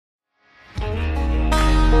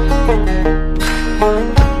So,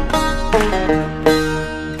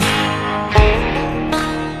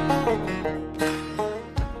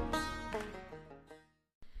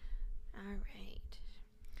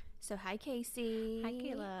 hi, Casey. Hi,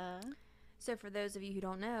 Kayla. So, for those of you who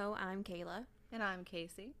don't know, I'm Kayla. And I'm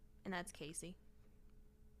Casey. And that's Casey.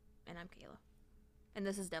 And I'm Kayla. And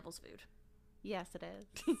this is Devil's Food. Yes, it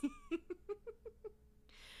is.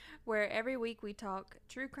 Where every week we talk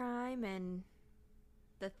true crime and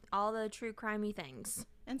all the true crimey things.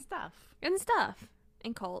 And stuff.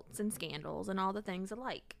 And cults and scandals and all the things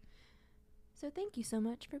alike. So, thank you so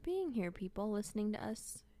much for being here, people, listening to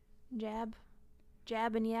us jab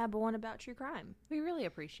and yab on about true crime. We really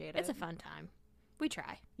appreciate it. It's a fun time. We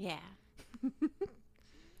try. Yeah.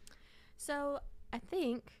 So, I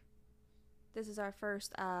think this is our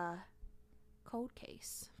first cold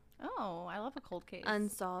case. Oh, I love a cold case.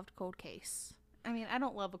 Unsolved cold case. I mean, I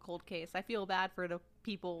don't love a cold case. I feel bad for the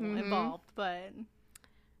people involved, but...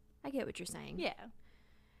 I get what you're saying. Yeah.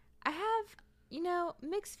 I have,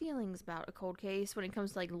 mixed feelings about a cold case when it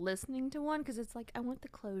comes to, listening to one, because it's I want the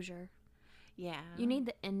closure. Yeah. You need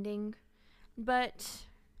the ending. But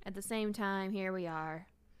at the same time, here we are.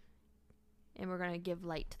 And we're going to give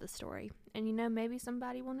light to the story. And, maybe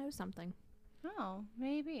somebody will know something. Oh,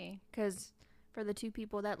 maybe. Because for the 2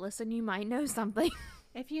 people that listen, you might know something.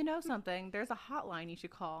 If you know something, there's a hotline you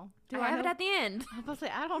should call. I have it at the end. I was about to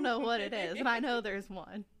say, I don't know what it is, and I know there's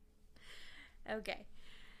one. Okay.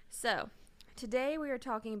 So, today we are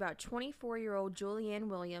talking about 24-year-old Julianne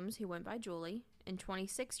Williams, who went by Julie, and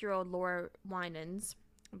 26-year-old Laura Winans.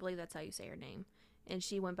 I believe that's how you say her name. And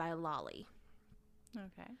she went by Lolly.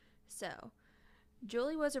 Okay. So,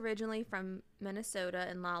 Julie was originally from Minnesota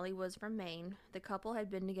and Lolly was from Maine. The couple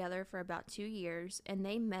had been together for about 2 years, and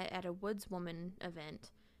they met at a Woodswoman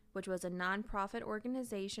event, which was a nonprofit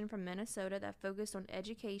organization from Minnesota that focused on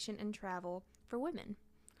education and travel for women.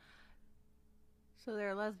 So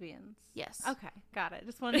they're lesbians? Yes. Okay, got it.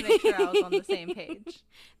 Just wanted to make sure I was on the same page.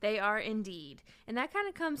 They are indeed. And that kind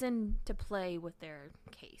of comes into play with their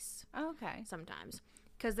case. Okay. Sometimes.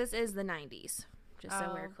 Because this is the 90s, just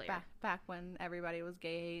so we're clear. Back when everybody was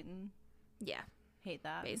gay hating. Yeah. Hate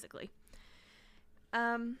that. Basically.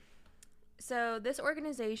 So this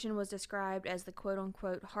organization was described as the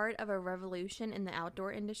quote-unquote heart of a revolution in the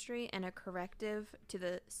outdoor industry and a corrective to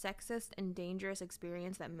the sexist and dangerous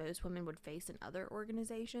experience that most women would face in other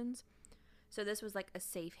organizations. So this was a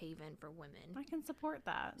safe haven for women. I can support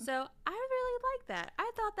that. So I really like that. I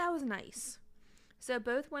thought that was nice. So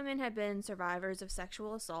both women had been survivors of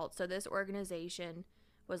sexual assault, so this organization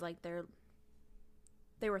was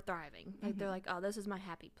they were thriving. They're oh, this is my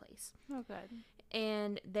happy place. Oh, good.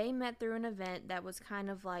 And they met through an event that was kind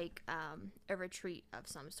of like a retreat of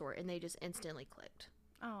some sort, and they just instantly clicked.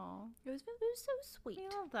 Oh. It was so sweet.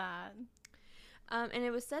 I love that. And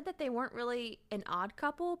it was said that they weren't really an odd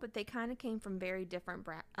couple, but they kind of came from very different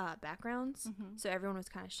backgrounds. Mm-hmm. So everyone was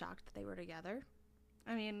kind of shocked that they were together.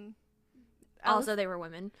 I mean... Also, they were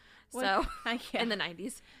women. So, in the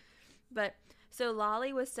 90s. But, so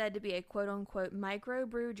Lolly was said to be a quote-unquote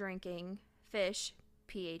microbrew drinking, fish,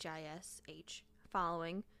 P-H-I-S-H,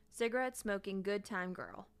 following, cigarette smoking, good time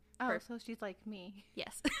girl. Oh, so she's like me.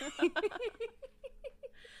 Yes.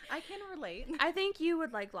 I can relate. I think you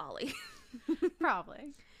would like Lolly.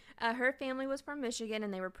 Probably. Her family was from Michigan,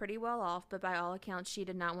 and they were pretty well off, but by all accounts, she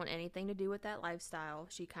did not want anything to do with that lifestyle.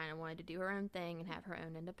 She kind of wanted to do her own thing and have her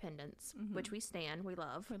own independence, which we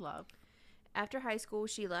love. We love. After high school,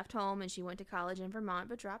 she left home, and she went to college in Vermont,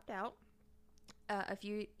 but dropped out. A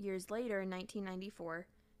few years later, in 1994,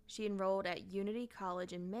 she enrolled at Unity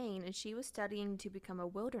College in Maine, and she was studying to become a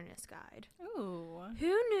wilderness guide. Ooh.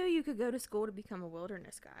 Who knew you could go to school to become a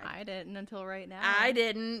wilderness guide? I didn't until right now. I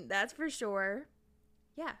didn't, that's for sure.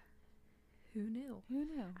 Yeah. Who knew? Who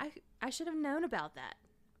knew? I should have known about that.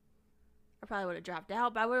 I probably would have dropped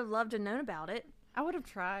out, but I would have loved to have known about it. I would have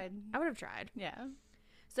tried. Yeah.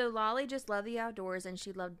 So Lolly just loved the outdoors, and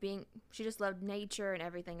she just loved nature and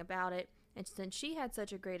everything about it. And since she had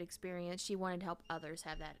such a great experience, she wanted to help others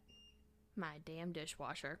have that. My damn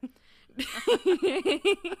dishwasher.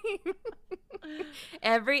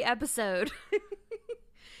 Every episode.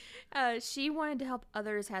 She wanted to help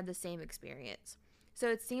others have the same experience. So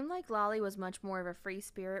it seemed like Lolly was much more of a free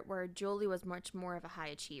spirit, where Julie was much more of a high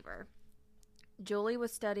achiever. Julie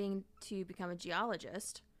was studying to become a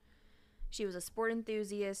geologist. She was a sport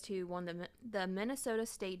enthusiast who won the Minnesota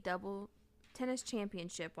State double tennis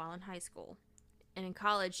championship while in high school. And in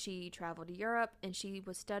college, she traveled to Europe, and she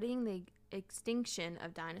was studying the extinction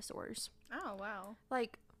of dinosaurs. Oh, wow.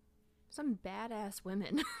 Some badass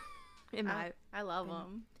women. I love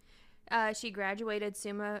them. She graduated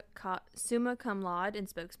summa cum laude and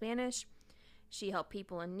spoke Spanish. She helped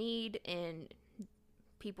people in need and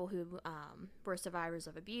people who were survivors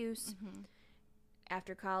of abuse. Mm-hmm.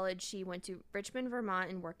 After college, she went to Richmond, Vermont,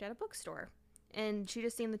 and worked at a bookstore. And she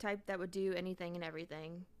just seemed the type that would do anything and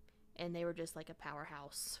everything. And they were just like a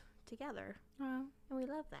powerhouse together. Oh, And we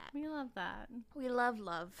love that. we love that. We love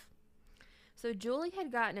love. So Julie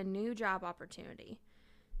had gotten a new job opportunity,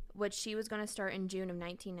 which she was going to start in June of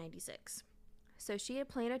 1996. So she had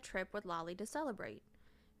planned a trip with Lolly to celebrate.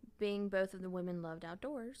 Being both of the women loved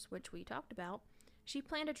outdoors, which we talked about, she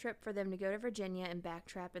planned a trip for them to go to Virginia and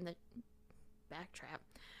backpack in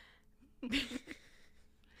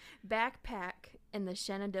the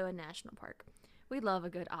Shenandoah National Park. We love a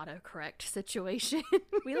good autocorrect situation.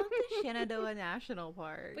 We love the Shenandoah National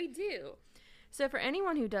Park. We do. So for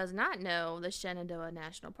anyone who does not know the Shenandoah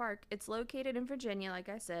National Park, it's located in Virginia, like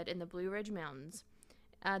I said, in the Blue Ridge Mountains.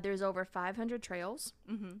 There's over 500 trails.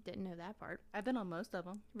 Mm-hmm. Didn't know that part. I've been on most of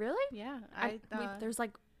them. Really? Yeah. There's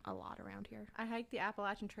like a lot around here. I hiked the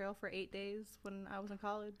Appalachian Trail for 8 days when I was in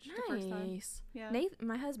college. The first time. Nice. Yeah.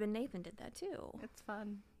 My husband Nathan did that too. It's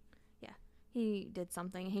fun. He did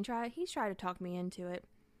something. He's tried to talk me into it.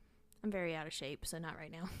 I'm very out of shape, so not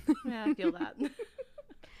right now. Yeah, I feel that.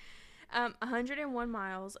 101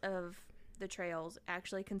 miles of the trails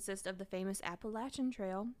actually consist of the famous Appalachian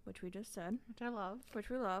Trail, which we just said. Which I love. Which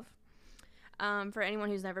we love. For anyone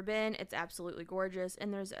who's never been, it's absolutely gorgeous.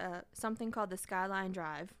 And there's something called the Skyline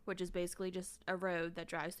Drive, which is basically just a road that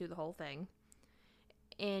drives through the whole thing.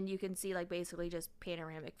 And you can see like basically just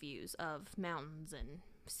panoramic views of mountains and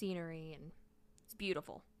scenery, and it's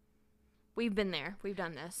beautiful. We've been there. We've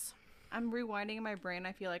done this. I'm rewinding in my brain.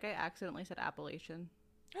 I feel like I accidentally said Appalachian.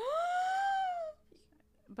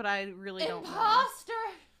 But I really don't know. Imposter!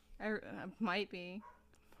 I might be.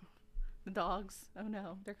 The dogs. Oh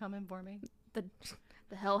no, they're coming for me. The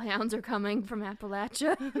hellhounds are coming from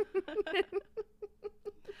Appalachia.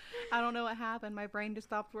 I don't know what happened. My brain just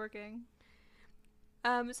stopped working.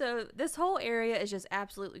 So this whole area is just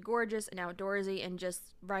absolutely gorgeous and outdoorsy and just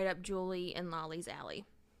right up Julie and Lolly's alley.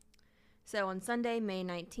 So on Sunday, May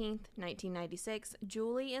 19th, 1996,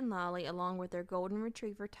 Julie and Lolly, along with their golden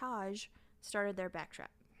retriever Taj, started their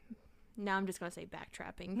now I'm just going to say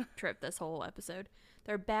backtrapping trip this whole episode.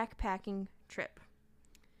 Their backpacking trip.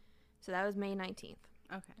 So that was May 19th.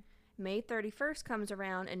 Okay. May 31st comes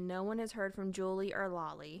around and no one has heard from Julie or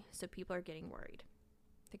Lolly, so people are getting worried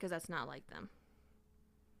because that's not like them.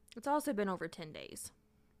 It's also been over 10 days.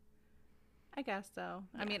 I guess so.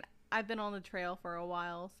 Yeah. I mean, I've been on the trail for a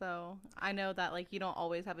while, so I know that like you don't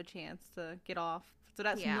always have a chance to get off. So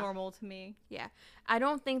that's normal to me. Yeah. I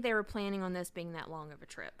don't think they were planning on this being that long of a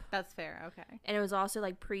trip. That's fair. Okay. And it was also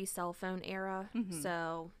like pre-cell phone era,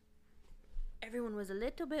 so everyone was a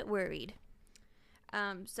little bit worried.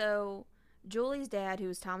 So Julie's dad, who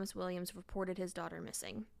was Thomas Williams, reported his daughter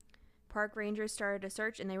missing. Park rangers started a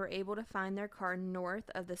search, and they were able to find their car north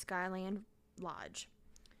of the Skyland Lodge.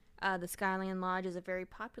 The Skyland Lodge is a very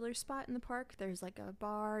popular spot in the park. There's like a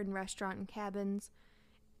bar and restaurant and cabins.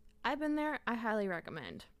 I've been there. I highly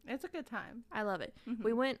recommend. It's a good time. I love it. Mm-hmm.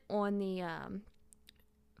 We went on the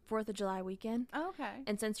 4th of July weekend. Oh, okay.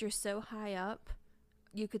 And since you're so high up,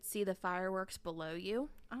 you could see the fireworks below you.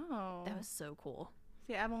 Oh. That was so cool.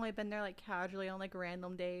 See, I've only been there like casually on like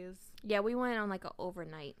random days. Yeah, we went on like an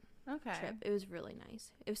overnight trip. It was really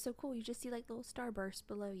nice. It was so cool. You just see like little starbursts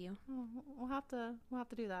below you. Oh, we'll have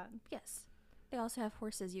to do that. Yes. They also have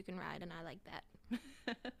horses you can ride, and I like that.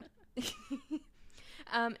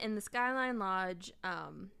 And the Skyline Lodge,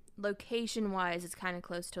 location-wise, is kind of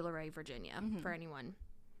close to Luray, Virginia, for anyone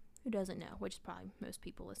who doesn't know, which is probably most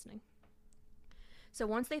people listening. So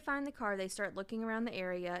once they find the car, they start looking around the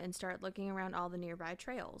area and start looking around all the nearby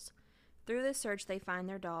trails. Through this search, they find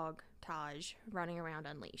their dog, Taj, running around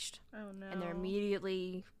unleashed. Oh, no. And they're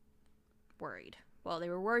immediately worried. Well, they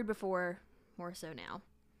were worried before, more so now.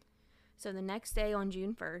 So the next day, on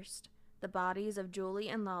June 1st, the bodies of Julie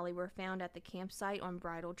and Lolly were found at the campsite on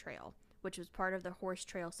Bridle Trail, which was part of the horse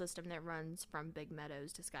trail system that runs from Big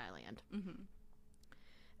Meadows to Skyland.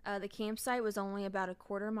 The campsite was only about a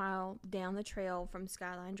quarter mile down the trail from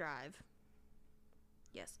Skyline Drive.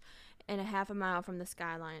 Yes. And a half a mile from the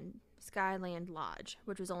Skyland Lodge,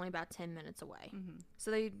 which was only about 10 minutes away.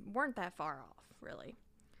 So they weren't that far off, really.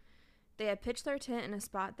 They had pitched their tent in a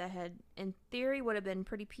spot that had, in theory, would have been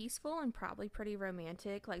pretty peaceful and probably pretty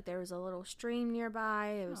romantic. Like, there was a little stream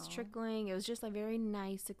nearby. It was trickling. It was just a very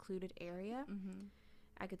nice, secluded area.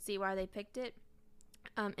 I could see why they picked it.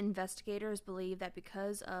 Investigators believe that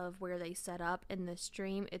because of where they set up in the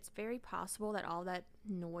stream, it's very possible that all that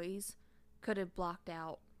noise could have blocked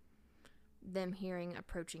out them hearing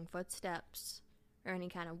approaching footsteps or any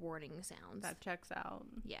kind of warning sounds. That checks out.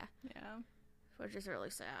 Yeah. Yeah. Which is really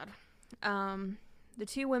sad. The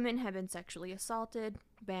 2 women had been sexually assaulted,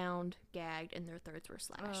 bound, gagged, and their throats were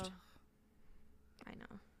slashed. Ugh. I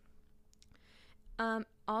know.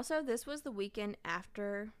 Also, this was the weekend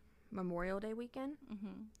after Memorial Day weekend.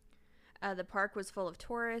 Mm-hmm. The park was full of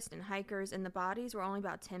tourists and hikers, and the bodies were only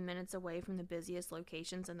about 10 minutes away from the busiest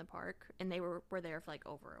locations in the park, and they were there for like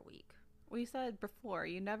over a week. We said before,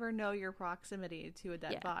 you never know your proximity to a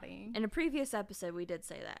dead body. In a previous episode, we did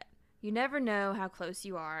say that. You never know how close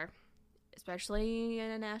you are, especially in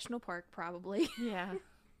a national park, probably. Yeah.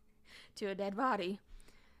 To a dead body.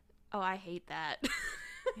 Oh, I hate that.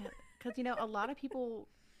 Yeah, because, you know, a lot of people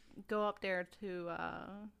go up there to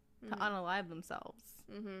unalive themselves.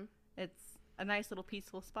 Mm-hmm. It's a nice little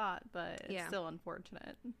peaceful spot, but it's still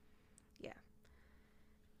unfortunate. Yeah.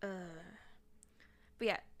 But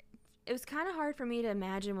yeah, it was kind of hard for me to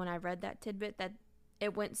imagine when I read that tidbit that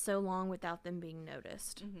it went so long without them being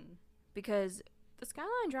noticed. Mm-hmm. Because the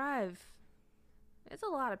Skyline Drive, it's a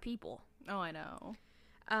lot of people. Oh, I know.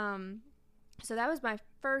 So that was my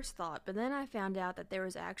first thought, but then I found out that there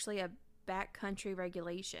was actually a backcountry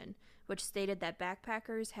regulation which stated that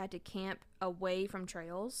backpackers had to camp away from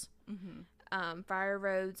trails, fire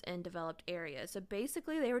roads, and developed areas. So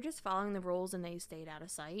basically, they were just following the rules and they stayed out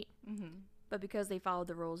of sight. Mm-hmm. But because they followed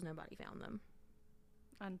the rules, nobody found them.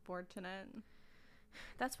 Unfortunate.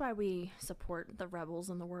 That's why we support the rebels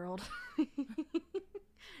in the world.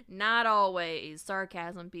 Not always.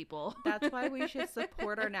 Sarcasm, people. That's why we should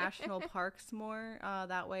support our national parks more.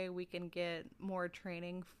 That way we can get more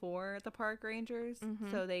training for the park rangers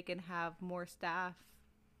so they can have more staff.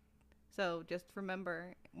 So just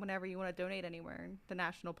remember, whenever you want to donate anywhere, the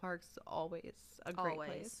national park's always a great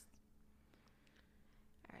place.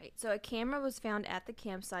 All right. So a camera was found at the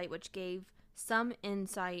campsite, which gave some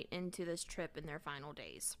insight into this trip in their final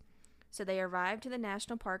days. So they arrived to the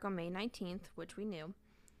national park on May 19th, which we knew,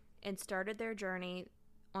 and started their journey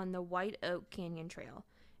on the White Oak Canyon Trail.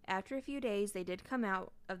 After a few days, they did come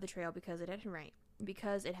out of the trail because it had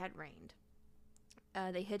rained.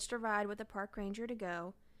 They hitched a ride with a park ranger to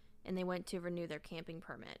go, and they went to renew their camping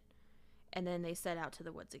permit. And then they set out to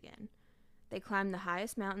the woods again. They climbed the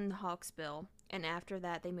highest mountain, the Hawksbill, and after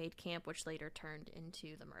that they made camp, which later turned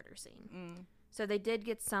into the murder scene. Mm. So they did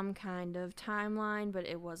get some kind of timeline, but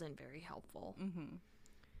it wasn't very helpful. Mm-hmm.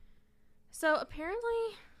 So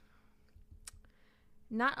apparently,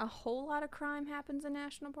 not a whole lot of crime happens in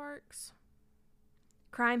national parks.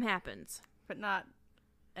 Crime happens. But not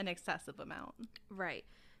an excessive amount. Right.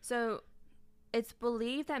 So it's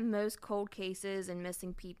believed that most cold cases and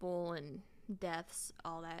missing people and deaths,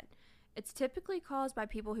 all that, it's typically caused by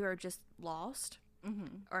people who are just lost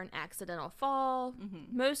or an accidental fall.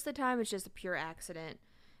 Most of the time it's just a pure accident.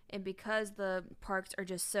 And because the parks are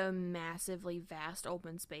just so massively vast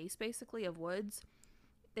open space, basically, of woods,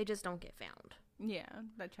 they just don't get found. Yeah,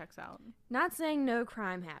 that checks out. Not saying no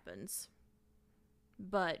crime happens,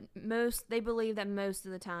 but they believe that most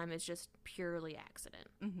of the time it's just purely accident.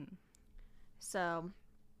 Mm-hmm. So,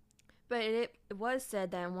 but it was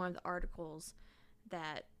said that in one of the articles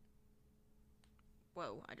that,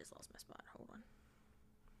 whoa, I just lost my spot. Hold on.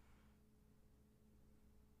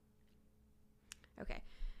 Okay.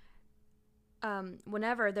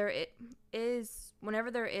 Whenever there is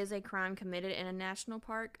a crime committed in a national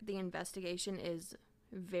park, the investigation is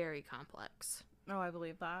very complex. Oh, I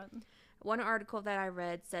believe that. One article that I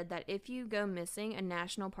read said that if you go missing, a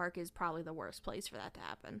national park is probably the worst place for that to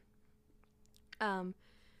happen.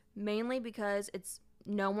 Mainly because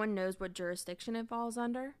no one knows what jurisdiction it falls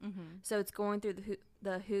under. So it's going through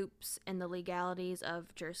the hoops and the legalities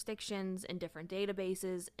of jurisdictions and different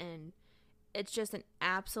databases, and it's just an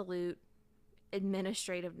absolute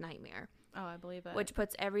administrative nightmare. Oh, I believe it. Which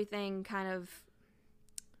puts everything kind of,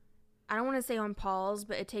 I don't want to say on pause,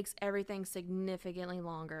 but it takes everything significantly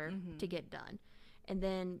longer to get done. And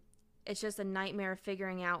then it's just a nightmare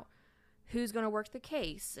figuring out who's going to work the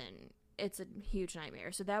case, and it's a huge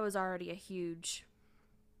nightmare. So that was already a huge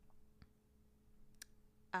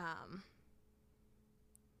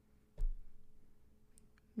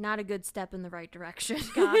not a good step in the right direction.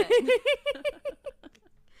 Got it.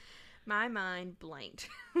 My mind blanked.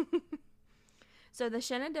 So the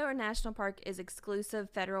Shenandoah National Park is exclusive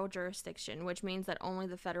federal jurisdiction, which means that only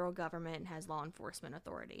the federal government has law enforcement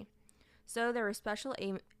authority. So there were special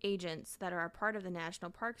agents that are a part of the National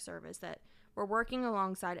Park Service that were working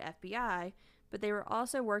alongside FBI, but they were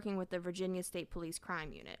also working with the Virginia State Police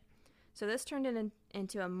Crime Unit. So this turned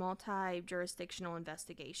into a multi-jurisdictional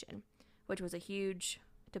investigation, which was a huge,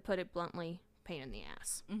 to put it bluntly, pain in the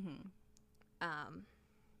ass.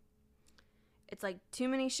 It's like too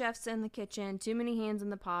many chefs in the kitchen, too many hands in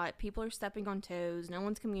the pot. People are stepping on toes. No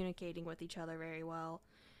one's communicating with each other very well.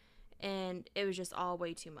 And it was just all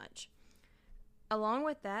way too much. Along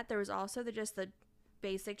with that, there was also the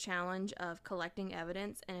basic challenge of collecting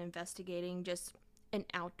evidence and investigating just an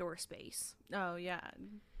outdoor space. Oh, yeah.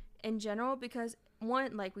 In general, because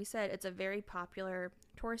one, like we said, it's a very popular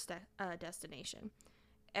tourist destination.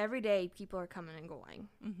 Every day, people are coming and going.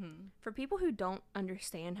 Mm-hmm. For people who don't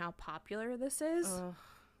understand how popular this is,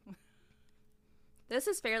 this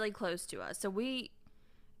is fairly close to us. So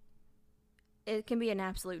it can be an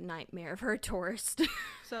absolute nightmare for a tourist.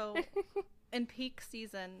 So, in peak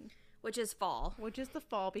season, which is fall. Which is the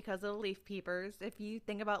fall because of the leaf peepers. If you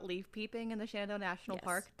think about leaf peeping in the Shenandoah National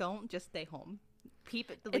Park, don't just stay home.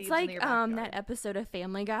 Peep at the leaves in your backyard. It's like that episode of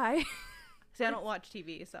Family Guy. See, I don't watch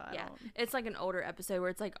TV, so I don't. It's like an older episode where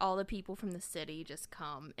it's like all the people from the city just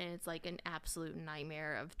come, and it's like an absolute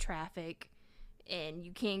nightmare of traffic, and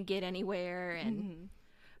you can't get anywhere, and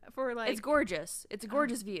for like it's gorgeous. It's a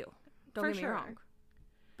gorgeous view. Don't get me sure. wrong,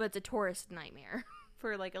 but it's a tourist nightmare.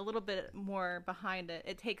 For like a little bit more behind it,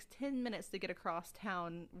 it takes 10 minutes to get across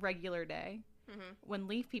town regular day. Mm-hmm. When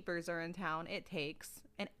leaf peepers are in town, it takes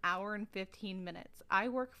an hour and 15 minutes. I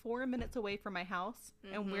work 4 minutes away from my house,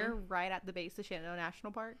 and we're right at the base of Shenandoah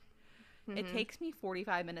National Park. Mm-hmm. It takes me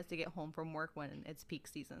 45 minutes to get home from work when it's peak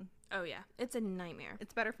season. Oh, yeah. It's a nightmare.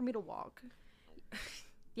 It's better for me to walk.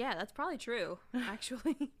 Yeah, that's probably true,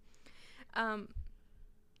 actually.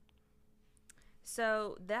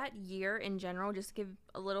 So that year in general, just to give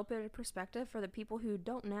a little bit of perspective for the people who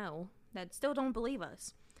don't know, that still don't believe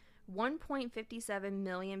us. 1.57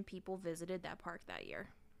 million people visited that park that year.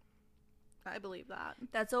 I believe that.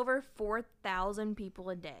 That's over 4,000 people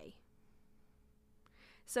a day.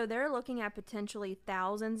 So they're looking at potentially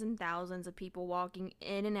thousands and thousands of people walking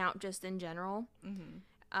in and out just in general.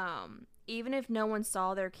 Mm-hmm. Even if no one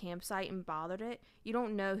saw their campsite and bothered it, you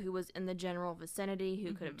don't know who was in the general vicinity,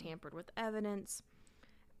 who could have tampered with evidence.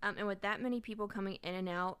 And with that many people coming in and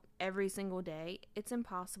out every single day, it's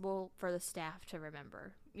impossible for the staff to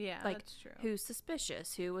remember. Yeah, like, that's true. Who's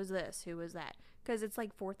suspicious? Who was this? Who was that? Because it's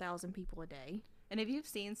like 4,000 people a day. And if you've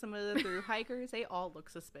seen some of the through hikers, they all look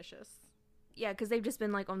suspicious. Yeah, because they've just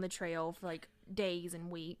been like on the trail for like days and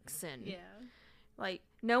weeks. And yeah. Like,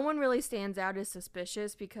 no one really stands out as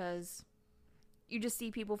suspicious because you just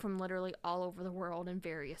see people from literally all over the world in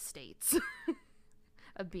various states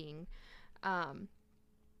of being.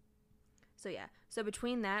 So yeah, so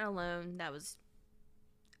between that alone, that was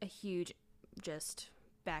a huge just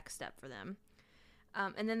back step for them.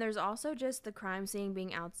 And then there's also just the crime scene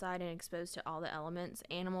being outside and exposed to all the elements,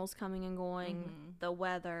 animals coming and going, the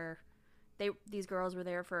weather. These girls were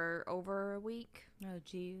there for over a week. Oh,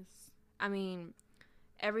 jeez. I mean,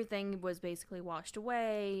 everything was basically washed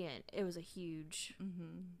away, and it was a huge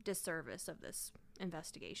disservice of this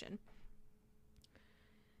investigation.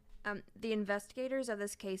 The investigators of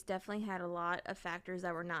this case definitely had a lot of factors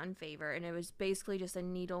that were not in favor, and it was basically just a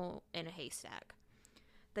needle in a haystack.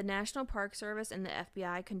 The National Park Service and the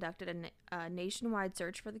FBI conducted a nationwide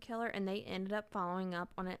search for the killer, and they ended up following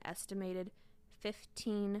up on an estimated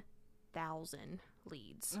 15,000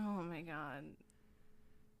 leads. Oh my god.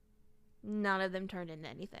 None of them turned into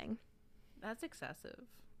anything. That's excessive.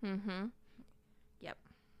 Mm-hmm. Yep.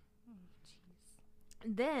 Oh, jeez.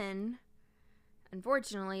 Then,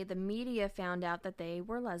 unfortunately, the media found out that they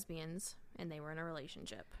were lesbians and they were in a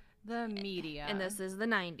relationship. The media. And this is the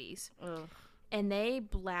 90s. Ugh. And they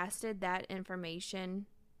blasted that information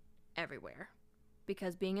everywhere.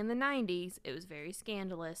 Because being in the 90s, it was very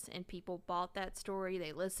scandalous, and people bought that story.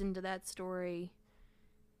 They listened to that story.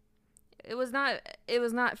 It was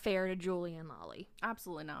not fair to Julie and Lolly.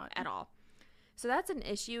 Absolutely not. At all. So that's an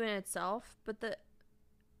issue in itself. But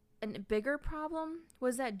a bigger problem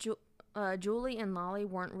was that Julie and Lolly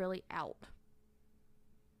weren't really out.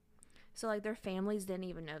 So, like, their families didn't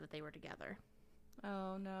even know that they were together.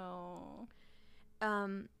 Oh, no.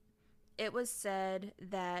 It was said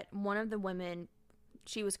that one of the women,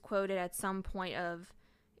 she was quoted at some point of,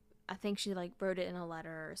 I think she, like, wrote it in a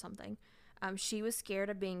letter or something. She was scared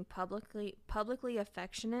of being publicly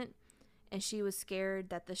affectionate, and she was scared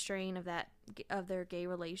that the strain of their gay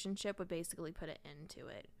relationship would basically put an end to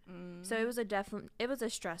it. So it was a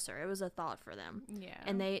stressor. It was a thought for them. Yeah.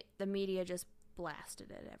 And the media just blasted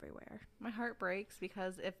it everywhere. My heart breaks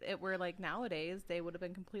because if it were like nowadays, they would have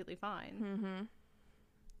been completely fine.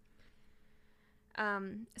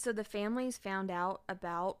 So the families found out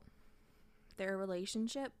about their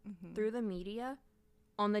relationship through the media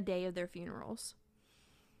on the day of their funerals.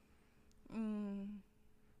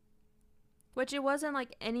 Which it wasn't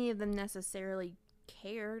like any of them necessarily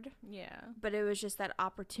cared. Yeah. But it was just that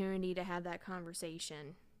opportunity to have that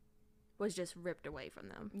conversation was just ripped away from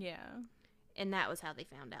them. Yeah. And that was how they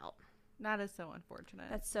found out. That is so unfortunate.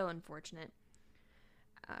 That's so unfortunate.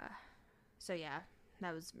 So yeah,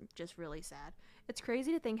 that was just really sad. It's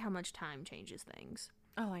crazy to think how much time changes things.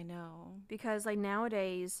 Oh, I know. Because like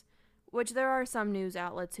nowadays, which there are some news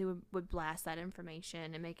outlets who would blast that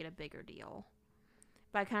information and make it a bigger deal.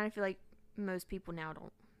 But I kind of feel like most people now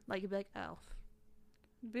don't. Like, you'd be like, oh.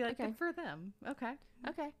 Be like, okay. Good for them. Okay.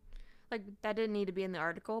 Okay. Like, that didn't need to be in the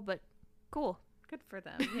article, but cool. Good for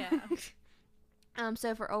them. Yeah.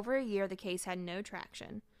 So for over a year, the case had no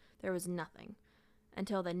traction. There was nothing.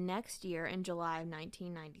 Until the next year in July of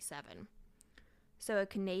 1997. So a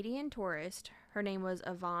Canadian tourist, her name was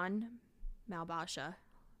Yvonne Malbasha.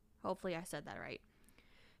 Hopefully I said that right.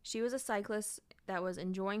 She was a cyclist that was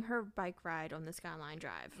enjoying her bike ride on the Skyline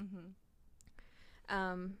Drive.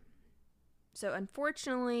 Mm-hmm. So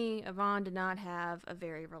unfortunately, Yvonne did not have a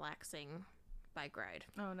very relaxing bike ride.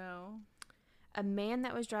 Oh, no. A man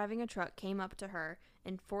that was driving a truck came up to her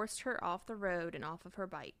and forced her off the road and off of her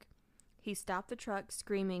bike. He stopped the truck,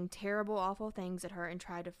 screaming terrible, awful things at her and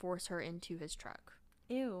tried to force her into his truck.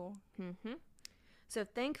 Ew. Mm-hmm. So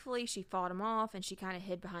thankfully, she fought him off and she kind of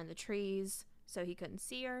hid behind the trees so he couldn't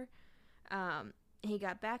see her. He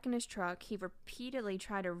got back in his truck. He repeatedly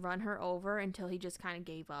tried to run her over until he just kind of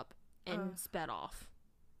gave up and sped off.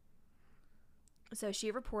 So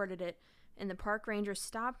she reported it, and the park ranger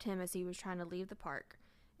stopped him as he was trying to leave the park.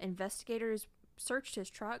 Investigators searched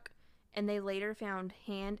his truck, and they later found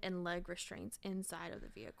hand and leg restraints inside of the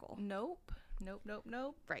vehicle. Nope.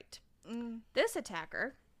 Right. Mm. This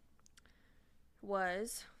attacker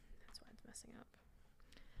was... That's why it's messing up.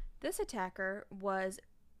 This attacker was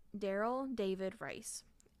Daryl David Rice.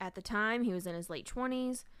 At the time, he was in his late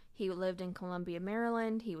 20s. He lived in Columbia,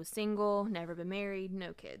 Maryland. He was single, never been married,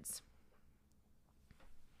 no kids.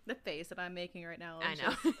 The face that I'm making right now. I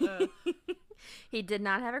know. He did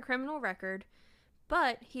not have a criminal record,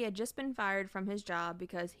 but he had just been fired from his job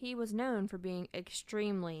because he was known for being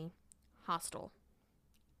extremely hostile.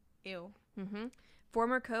 Ew. Mm-hmm.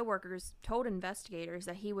 Former co-workers told investigators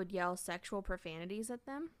that he would yell sexual profanities at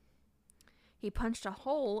them. He punched a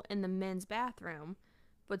hole in the men's bathroom,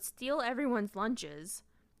 would steal everyone's lunches,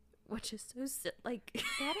 which is so like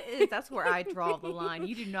that's where I draw the line.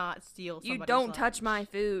 You do not steal somebody's You don't lunch. touch my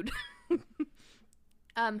food.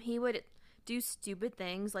 He would do stupid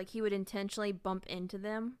things, like he would intentionally bump into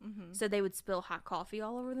them so they would spill hot coffee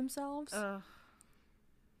all over themselves.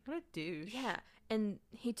 What a douche. Yeah. And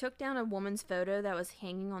he took down a woman's photo that was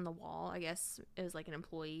hanging on the wall. I guess it was like an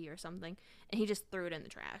employee or something. And he just threw it in the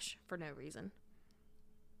trash for no reason.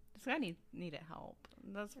 This guy needed help.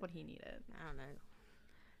 That's what he needed. I don't know.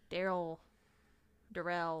 Darrell,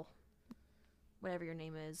 whatever your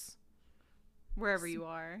name is. Wherever you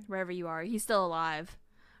are. Wherever you are. He's still alive.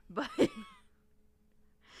 But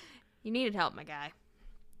you needed help, my guy.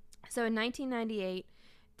 So in 1998,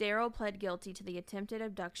 Daryl pled guilty to the attempted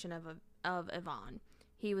abduction of Yvonne.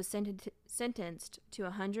 He was sentenced to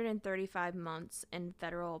 135 months in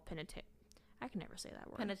federal penitentiary. I can never say that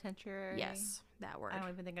word. Penitentiary. Yes, that word. I don't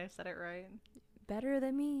even think I said it right. Better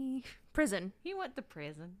than me. Prison. He went to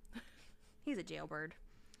prison. He's a jailbird.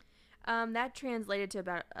 That translated to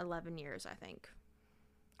about 11 years, I think.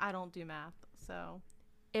 I don't do math, so.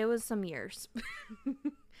 It was some years.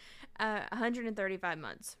 135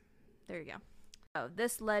 months. There you go. Oh,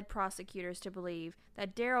 this led prosecutors to believe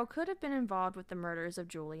that Daryl could have been involved with the murders of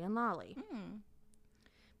Julie and Lolly.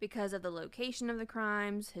 Because of the location of the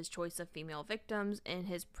crimes, his choice of female victims, and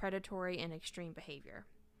his predatory and extreme behavior.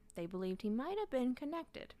 They believed he might have been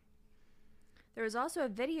connected. There was also a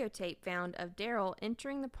videotape found of Daryl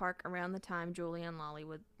entering the park around the time Julie and Lolly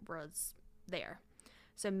was there.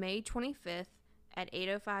 So May 25th at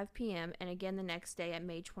 8:05 p.m. and again the next day at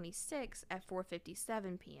May 26th at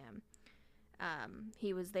 4:57 p.m.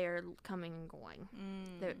 He was there coming and going.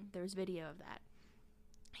 There's video of that.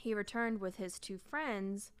 He returned with his two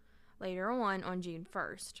friends later on June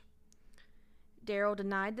 1st. Daryl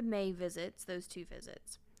denied the May visits, those two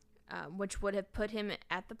visits, which would have put him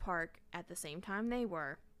at the park at the same time they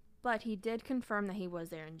were, but he did confirm that he was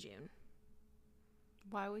there in June.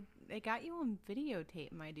 Why would they got you on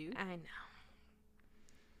videotape, my dude? I know.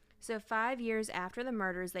 So 5 years after the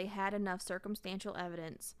murders, they had enough circumstantial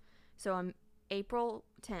evidence. So on April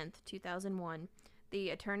 10th, 2001, the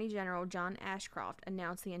Attorney General John Ashcroft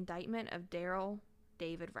announced the indictment of Daryl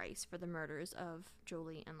David Rice for the murders of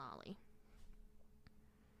Julie and Lolly.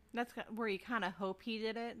 That's where you kind of hope he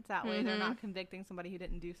did it. That way they're not convicting somebody who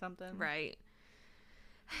didn't do something. Right.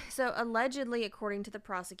 So, allegedly, according to the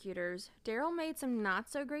prosecutors, Daryl made some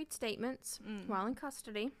not-so-great statements while in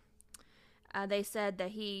custody. They said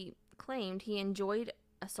that he claimed he enjoyed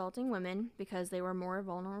assaulting women because they were more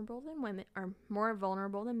vulnerable than women, or more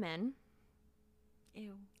vulnerable than men.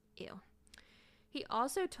 Ew. He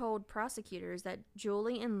also told prosecutors that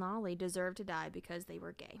Julie and Lolly deserved to die because they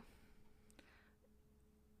were gay.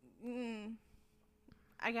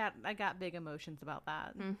 I got big emotions about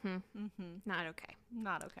that. Not okay.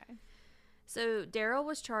 Not okay. So Daryl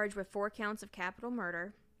was charged with 4 counts of capital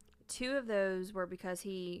murder. 2 of those were because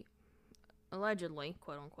he allegedly,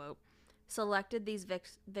 quote unquote, selected these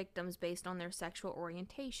victims based on their sexual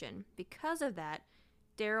orientation. Because of that,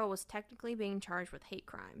 Daryl was technically being charged with hate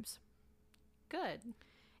crimes. Good.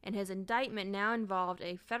 And his indictment now involved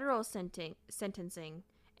a federal sentencing,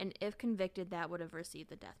 and if convicted, that would have received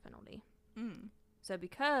the death penalty. So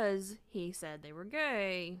because he said they were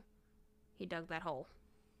gay, he dug that hole.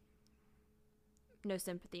 No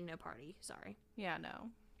sympathy, no party. Sorry. Yeah,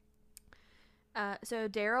 no. So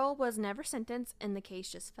Daryl was never sentenced, and the case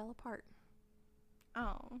just fell apart.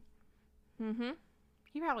 Oh.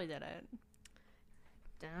 He probably did it.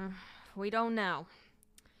 We don't know.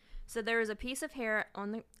 So there was a piece of hair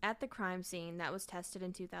at the crime scene that was tested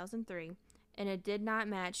in 2003, and it did not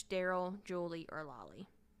match Daryl, Julie, or Lolly.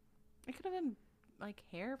 It could have been like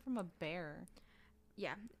hair from a bear.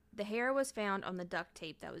 Yeah, the hair was found on the duct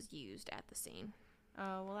tape that was used at the scene.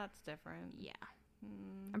 Oh, well, that's different. Yeah.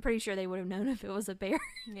 I'm pretty sure they would have known if it was a bear.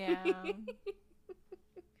 Yeah.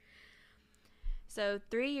 So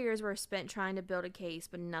 3 years were spent trying to build a case,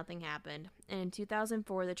 but nothing happened. And in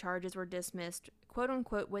 2004, the charges were dismissed,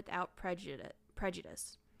 quote-unquote, without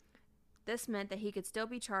prejudice. This meant that he could still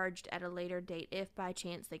be charged at a later date if, by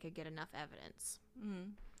chance, they could get enough evidence.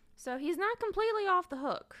 So he's not completely off the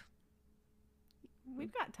hook.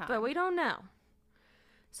 We've got time. But we don't know.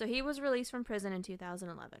 So he was released from prison in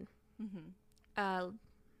 2011.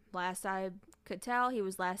 Last I could tell, he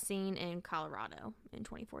was last seen in Colorado in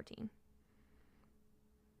 2014.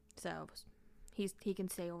 So he can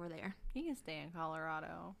stay over there. He can stay in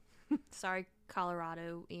Colorado. Sorry,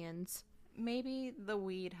 Coloradoans. Maybe the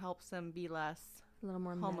weed helps him be less a little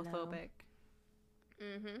more homophobic.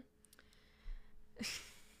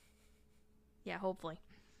 Yeah, hopefully.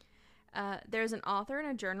 There's an author and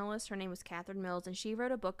a journalist. Her name was Catherine Mills, and she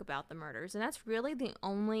wrote a book about the murders. And that's really the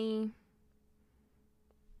only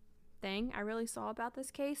thing I really saw about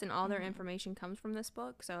this case, and all their information comes from this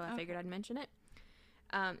book, so I figured I'd mention it.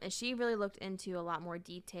 And she really looked into a lot more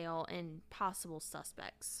detail and possible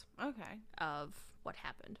suspects of what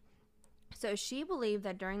happened. So she believed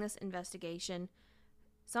that during this investigation,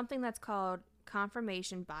 something that's called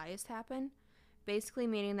confirmation bias happened, basically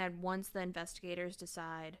meaning that once the investigators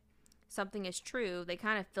decide something is true, they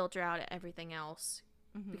kind of filter out everything else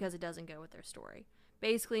because it doesn't go with their story.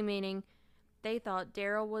 Basically meaning they thought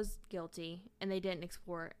Daryl was guilty and they didn't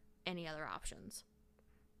explore any other options.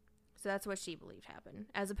 So that's what she believed happened.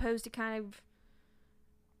 As opposed to kind of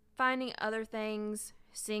finding other things,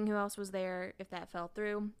 seeing who else was there. If that fell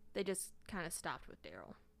through, they just kind of stopped with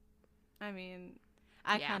Daryl. I mean,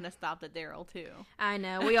 I kind of stopped at Daryl too. I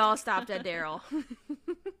know. We all stopped at Daryl.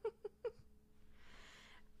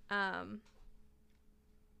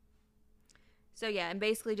 So yeah, and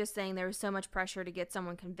basically just saying there was so much pressure to get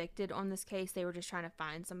someone convicted on this case, they were just trying to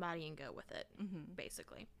find somebody and go with it,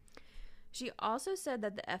 basically. She also said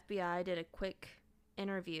that the FBI did a quick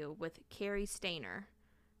interview with Cary Stayner.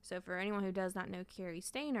 So for anyone who does not know Cary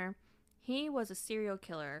Stayner, he was a serial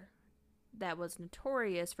killer that was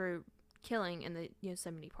notorious for killing in the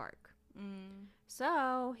Yosemite Park.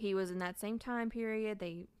 So he was in that same time period,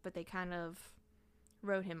 but they kind of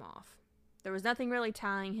wrote him off. There was nothing really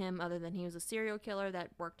tying him other than he was a serial killer that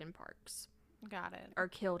worked in parks. Got it. Or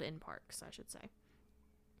killed in parks, I should say.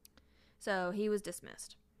 So he was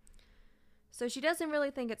dismissed. So she doesn't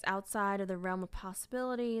really think it's outside of the realm of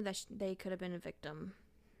possibility that they could have been a victim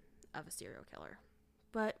of a serial killer.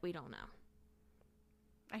 But we don't know.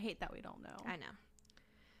 I hate that we don't know. I know.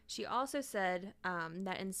 She also said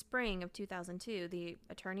that in spring of 2002, the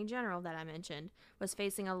attorney general that I mentioned was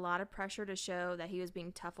facing a lot of pressure to show that he was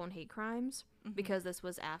being tough on hate crimes because this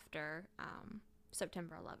was after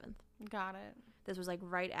September 11th. Got it. This was like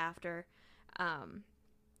right after.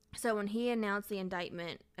 So when he announced the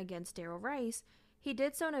indictment against Daryl Rice, he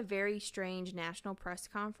did so in a very strange national press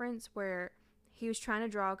conference where he was trying to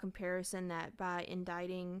draw a comparison that by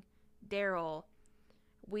indicting Daryl,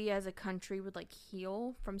 we as a country would like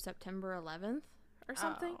heal from September 11th or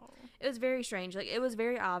something. Oh. It was very strange. Like, it was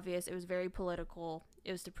very obvious. It was very political.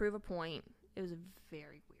 It was to prove a point. It was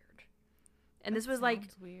very weird. And this was like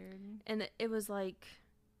weird. And it was like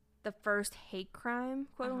the first hate crime,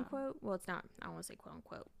 quote unquote. Well, it's not, I don't want to say quote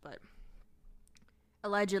unquote, but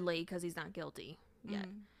allegedly, because he's not guilty yet.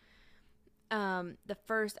 The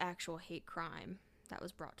first actual hate crime that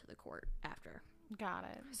was brought to the court after. Got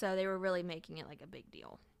it. So they were really making it like a big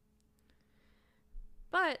deal.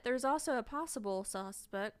 But there's also a possible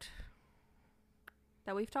suspect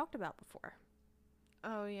that we've talked about before.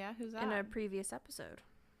 Oh, yeah? Who's that? In a previous episode.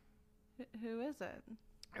 Who is it?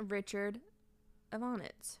 Richard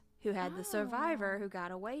Ivanitz, who had the survivor who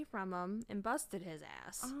got away from him and busted his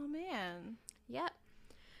ass. Oh, man. Yep.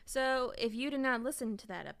 So, if you did not listen to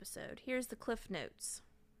that episode, here's the cliff notes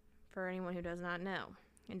for anyone who does not know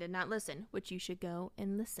and did not listen, which you should go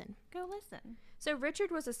and listen. Go listen. So,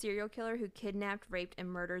 Richard was a serial killer who kidnapped, raped, and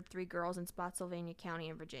murdered 3 girls in Spotsylvania County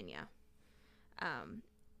in Virginia.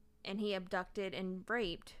 And he abducted and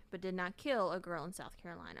raped, but did not kill a girl in South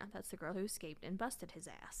Carolina. That's the girl who escaped and busted his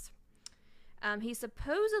ass. He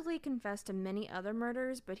supposedly confessed to many other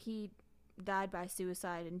murders, but he died by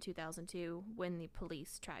suicide in 2002 when the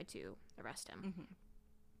police tried to arrest him.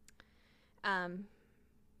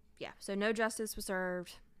 Yeah, so no justice was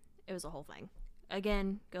served. It was a whole thing.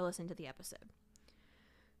 Again, go listen to the episode.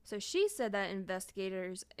 So she said that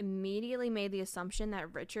investigators immediately made the assumption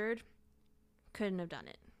that Richard couldn't have done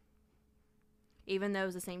it. Even though it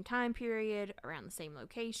was the same time period, around the same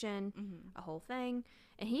location, a whole thing.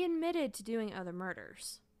 And he admitted to doing other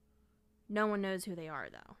murders. No one knows who they are,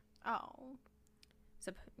 though. Oh.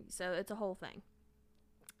 So it's a whole thing.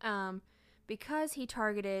 Because he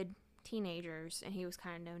targeted teenagers and he was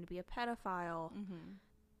kind of known to be a pedophile,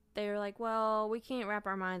 they were like, well, we can't wrap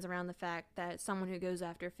our minds around the fact that someone who goes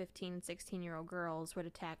after 15 and 16-year-old girls would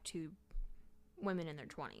attack 2 women in their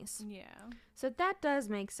 20s. Yeah. So that does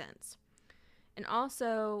make sense. And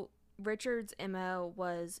also, Richard's MO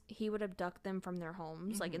was he would abduct them from their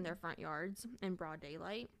homes, like in their front yards, in broad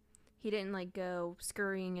daylight. He didn't, like, go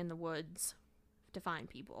scurrying in the woods to find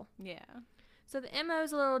people. Yeah. So the MO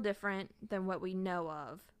is a little different than what we know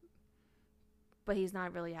of, but he's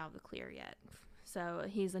not really out of the clear yet. So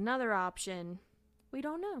he's another option. We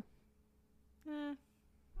don't know.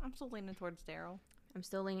 I'm still leaning towards Daryl. I'm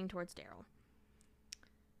still leaning towards Daryl.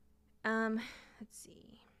 Let's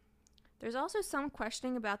see. There's also some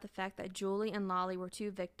questioning about the fact that Julie and Lolly were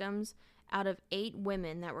 2 victims out of 8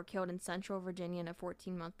 women that were killed in Central Virginia in a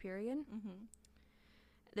 14-month period.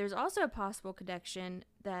 There's also a possible connection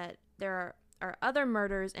that there are other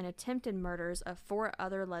murders and attempted murders of 4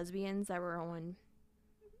 other lesbians that were on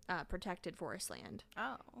protected forest land.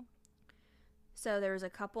 Oh. So there was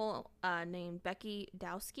a couple named Becky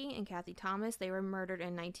Dowski and Kathy Thomas. They were murdered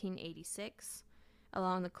in 1986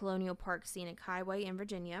 along the Colonial Park Scenic Highway in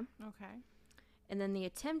Virginia. Okay. And then the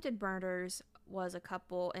attempted murders was a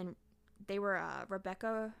couple, and they were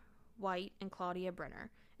Rebecca White and Claudia Brenner,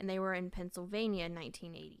 and they were in Pennsylvania in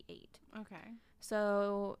 1988. Okay.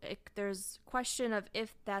 So there's question of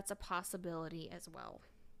if that's a possibility as well.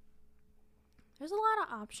 There's a lot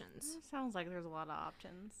of options. It sounds like there's a lot of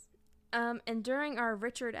options. And during our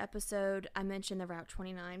Richard episode, I mentioned the Route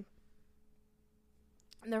 29.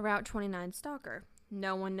 The Route 29 stalker.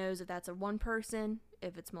 No one knows if that's a one person,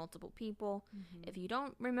 if it's multiple people. If you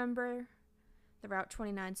don't remember the Route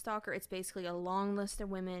 29 stalker, it's basically a long list of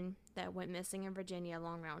women that went missing in Virginia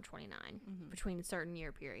along Route 29 between a certain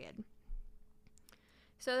year period.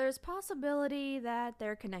 So there's possibility that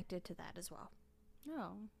they're connected to that as well.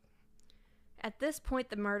 Oh. At this point,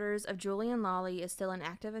 the murders of Julie and Lolly is still an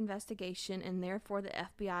active investigation, and therefore the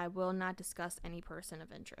FBI will not discuss any person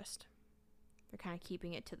of interest. They're kind of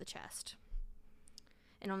keeping it to the chest.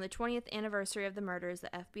 And on the 20th anniversary of the murders,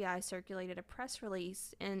 the FBI circulated a press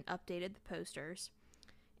release and updated the posters.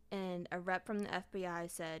 And a rep from the FBI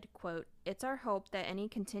said, quote, "It's our hope that any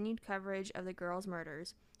continued coverage of the girls'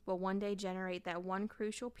 murders will one day generate that one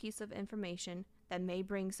crucial piece of information that may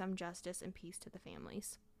bring some justice and peace to the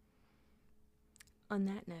families." On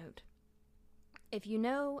that note, if you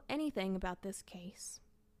know anything about this case,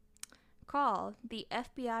 call the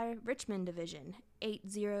FBI Richmond Division,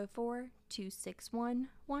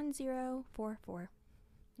 804-261-1044.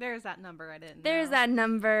 There's that number I didn't There's know. that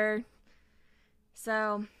number.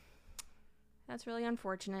 So, that's really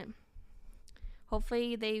unfortunate. I hope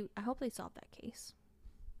they solve that case.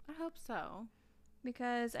 I hope so.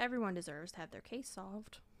 Because everyone deserves to have their case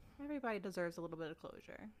solved. Everybody deserves a little bit of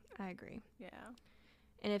closure. I agree. Yeah.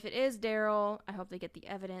 And if it is Daryl, I hope they get the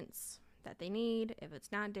evidence that they need. If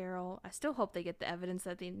it's not Daryl, I still hope they get the evidence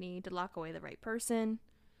that they need to lock away the right person.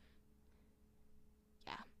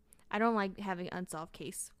 Yeah. I don't like having an unsolved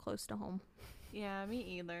case close to home. Yeah, me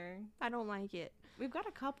either. I don't like it. We've got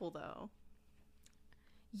a couple, though.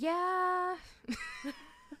 Yeah.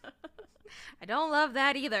 I don't love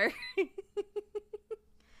that either.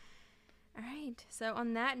 All right. So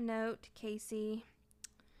on that note, Casey,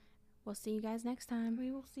 we'll see you guys next time.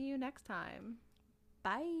 We will see you next time.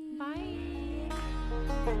 Bye.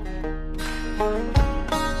 Bye.